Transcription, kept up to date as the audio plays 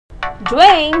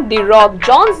Dwayne "The Rock"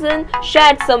 Johnson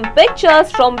shared some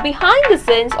pictures from behind the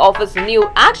scenes of his new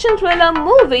action thriller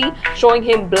movie, showing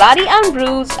him bloody and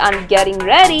bruised and getting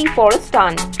ready for a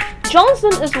stunt.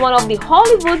 Johnson is one of the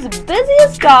Hollywood's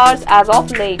busiest stars as of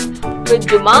late, with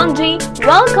Jumanji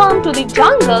Welcome to the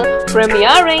Jungle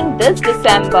premiering this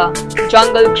December.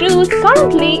 Jungle Cruise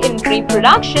currently in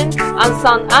pre-production, and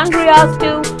San Andreas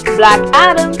 2, Black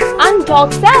Adam and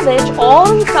Dog Savage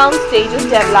all in some stages of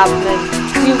development.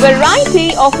 The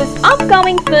variety of his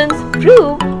upcoming films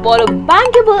prove what a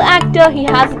bankable actor he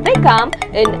has become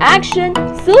in action,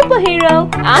 superhero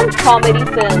and comedy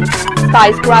films.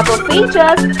 Skyscraper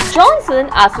features Johnson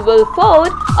as Will Ford,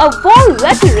 a war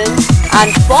veteran and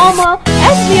former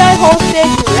FBI-hosted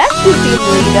rescue team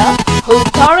leader who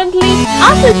currently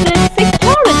assists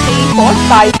security for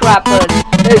skyscrapers.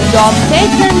 His job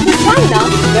takes him to China,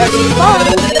 where he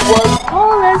finds the world's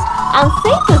tallest and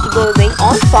safest building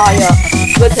on fire,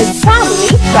 with his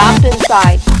family trapped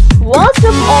inside. Worst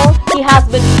of all, he has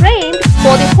been framed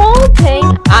for the whole thing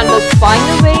and must find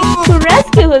a way to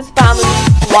rescue his family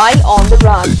while on the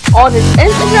run. On his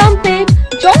Instagram page,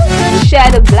 Johnson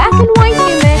shared a black and white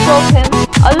image of him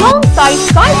alongside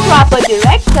Skyscraper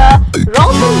director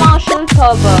Ronald Marshall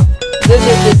Turber. This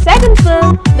is the second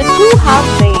film the two have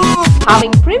made,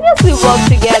 having previously worked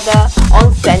together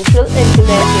on Central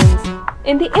Intelligence.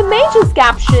 In the image's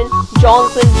caption,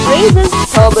 Johnson praises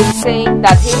Turber, saying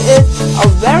that he is a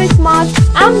very smart,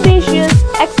 ambitious,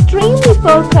 extremely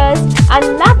focused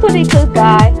and methodical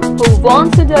guy who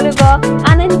wants to deliver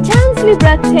an intensely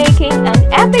breathtaking and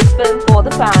epic film for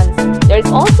the fans. There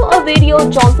is also a video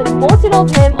Johnson posted of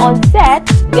him on set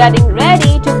getting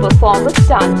ready to perform a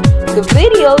stunt. The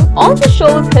video also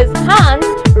shows his hands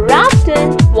wrapped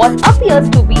in what appears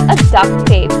to be a duct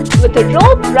tape, with a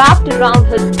rope wrapped around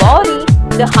his body,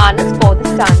 the harness for the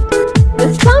stunt.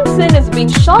 The stunt scene is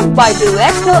being shot by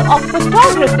director of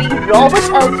photography Robert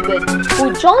Elswit,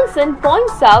 who Johnson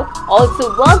points out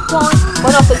also worked on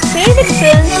one of his favorite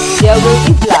films, There Will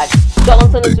Be Blood.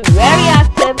 Johnson is very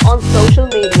active on social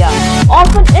media,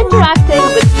 often interacting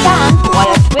with fans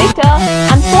via Twitter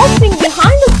and posting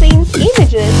behind-the-scenes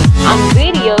images and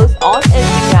videos on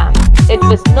Instagram. It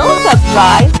was no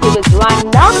surprise he was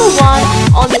ranked #1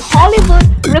 on the Hollywood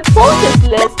Reporter's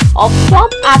list of top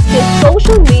active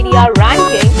social media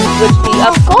ranking, which he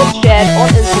of course shared on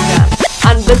Instagram.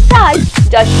 And besides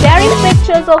just sharing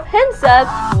pictures of himself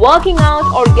working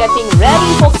out or getting ready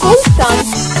for cool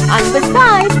stunts,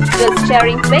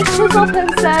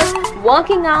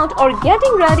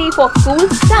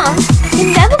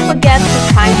 he never forgets to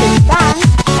thank his fans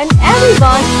and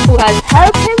everyone who has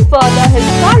helped him further his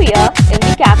career in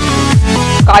the caption.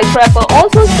 Skyscraper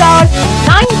also stars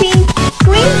 90s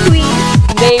screen queen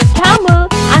Maeve Campbell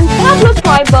and Pablo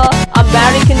Schreiber,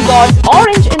 American Gods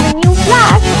Orange in the new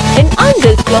Flash, in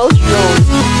undisclosed roles.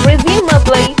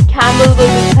 Presumably, Campbell will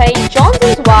be playing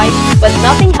Johnson's wife, but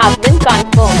nothing has been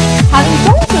confirmed. Having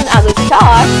Johnson as a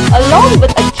star, along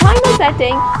with a China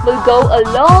setting, will go a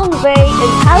long way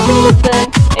in helping the film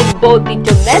in both the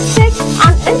domestic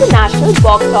and international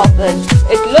box office.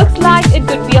 It looks like it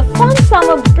could be a fun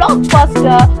summer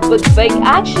blockbuster with big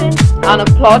action and a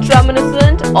plot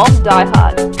reminiscent of Die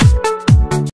Hard.